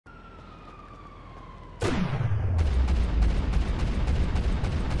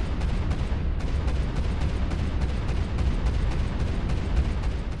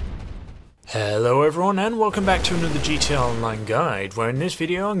Hello everyone and welcome back to another GTA Online guide, where in this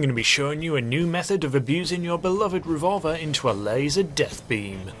video I'm going to be showing you a new method of abusing your beloved revolver into a laser death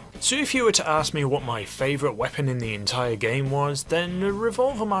beam. So if you were to ask me what my favourite weapon in the entire game was, then the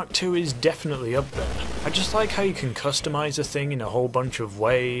Revolver Mark II is definitely up there. I just like how you can customise a thing in a whole bunch of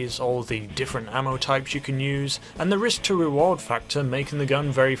ways, all the different ammo types you can use, and the risk to reward factor making the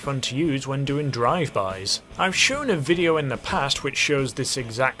gun very fun to use when doing drive-bys. I've shown a video in the past which shows this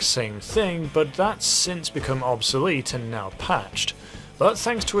exact same thing, but that's since become obsolete and now patched. But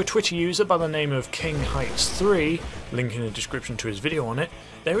thanks to a Twitter user by the name of KingHeights3, link in the description to his video on it,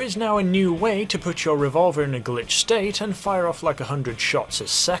 there is now a new way to put your revolver in a glitch state and fire off like 100 shots a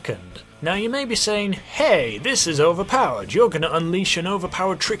second. Now you may be saying, hey, this is overpowered, you're going to unleash an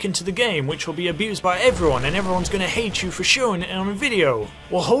overpowered trick into the game which will be abused by everyone and everyone's going to hate you for showing it on a video.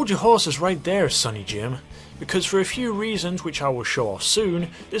 Well, hold your horses right there, Sonny Jim. Because for a few reasons which I will show off soon,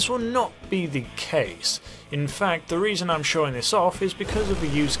 this will not be the case. In fact, the reason I'm showing this off is because of a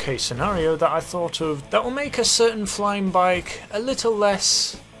use case scenario that I thought of that will make a certain flying bike a little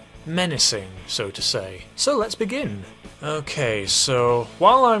less menacing, so to say. So let's begin. Okay, so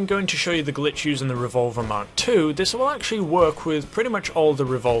while I'm going to show you the glitch using the Revolver Mark II, this will actually work with pretty much all the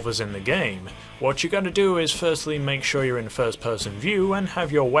revolvers in the game. What you gotta do is firstly make sure you're in first person view and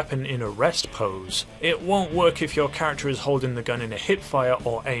have your weapon in a rest pose. It won't work if your character is holding the gun in a hipfire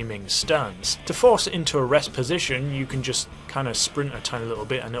or aiming stance. To force it into a rest position, you can just kinda sprint a tiny little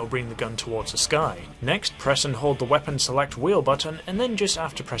bit and it'll bring the gun towards the sky. Next, press and hold the weapon select wheel button, and then just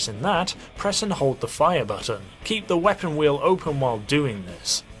after pressing that, press and hold the fire button. Keep the weapon wheel open while doing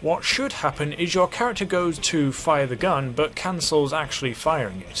this. What should happen is your character goes to fire the gun but cancels actually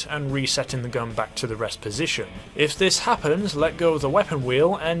firing it and resetting the gun back to the rest position. If this happens, let go of the weapon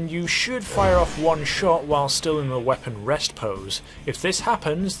wheel and you should fire off one shot while still in the weapon rest pose. If this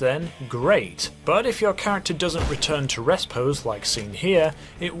happens, then great. But if your character doesn't return to rest pose like seen here,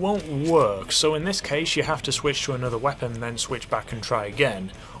 it won't work, so in this case you have to switch to another weapon then switch back and try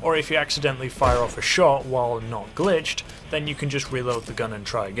again. Or if you accidentally fire off a shot while not glitched, then you can just reload the gun and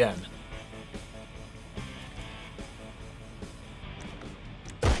try again.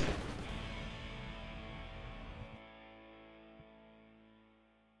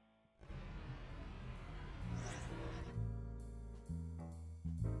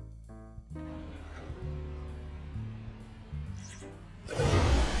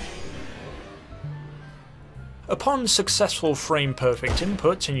 Upon successful frame perfect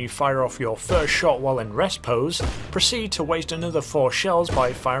input and you fire off your first shot while in rest pose, proceed to waste another 4 shells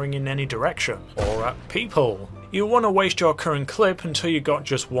by firing in any direction, or at people. You want to waste your current clip until you got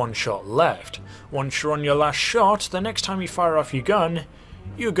just 1 shot left. Once you're on your last shot, the next time you fire off your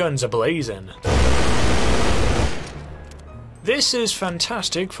gun's a-blazing. This is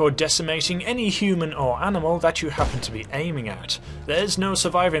fantastic for decimating any human or animal that you happen to be aiming at. There's no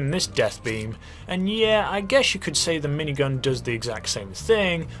surviving this death beam, and yeah, I guess you could say the minigun does the exact same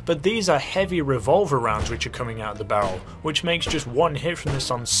thing, but these are heavy revolver rounds which are coming out of the barrel, which makes just one hit from this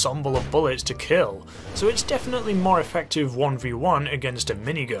ensemble of bullets to kill, so it's definitely more effective 1v1 against a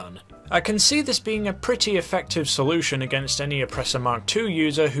minigun. I can see this being a pretty effective solution against any Oppressor Mark II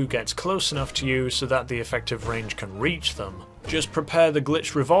user who gets close enough to you so that the effective range can reach them. Just prepare the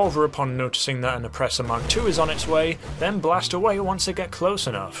glitched revolver upon noticing that an Oppressor Mark II is on its way, then blast away once they get close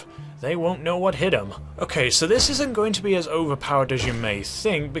enough. They won't know what hit them. Okay, so this isn't going to be as overpowered as you may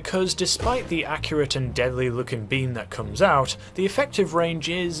think, because despite the accurate and deadly looking beam that comes out, the effective range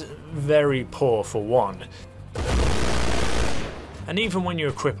is very poor for one. And even when you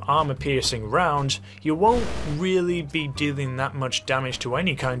equip armor-piercing rounds, you won't really be dealing that much damage to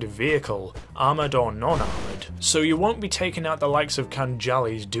any kind of vehicle, armoured or non-armoured, so you won't be taking out the likes of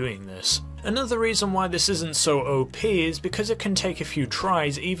Kanjalis doing this. Another reason why this isn't so OP is because it can take a few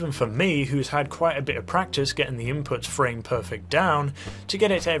tries, even for me who's had quite a bit of practice getting the inputs frame perfect down. To get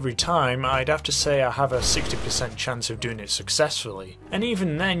it every time, I'd have to say I have a 60% chance of doing it successfully. And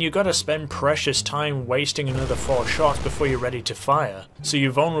even then, you gotta spend precious time wasting another 4 shots before you're ready to fire. So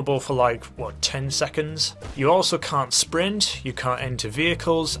you're vulnerable for like, what, 10 seconds? You also can't sprint, you can't enter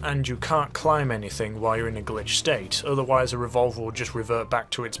vehicles, and you can't climb anything while you're in a glitch state, otherwise a revolver will just revert back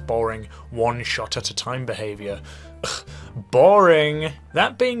to its boring 1 shot at a time behaviour. Boring!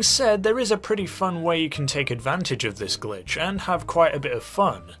 That being said, there is a pretty fun way you can take advantage of this glitch and have quite a bit of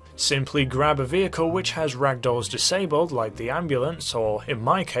fun. Simply grab a vehicle which has ragdolls disabled, like the ambulance, or in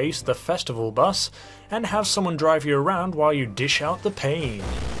my case, the festival bus, and have someone drive you around while you dish out the pain.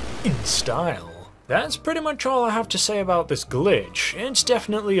 In style. That's pretty much all I have to say about this glitch. It's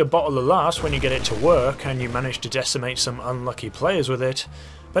definitely a bottle of laughs when you get it to work and you manage to decimate some unlucky players with it,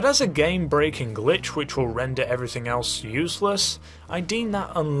 but as a game-breaking glitch which will render everything else useless, I deem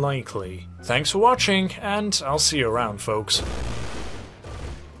that unlikely. Thanks for watching, and I'll see you around, folks.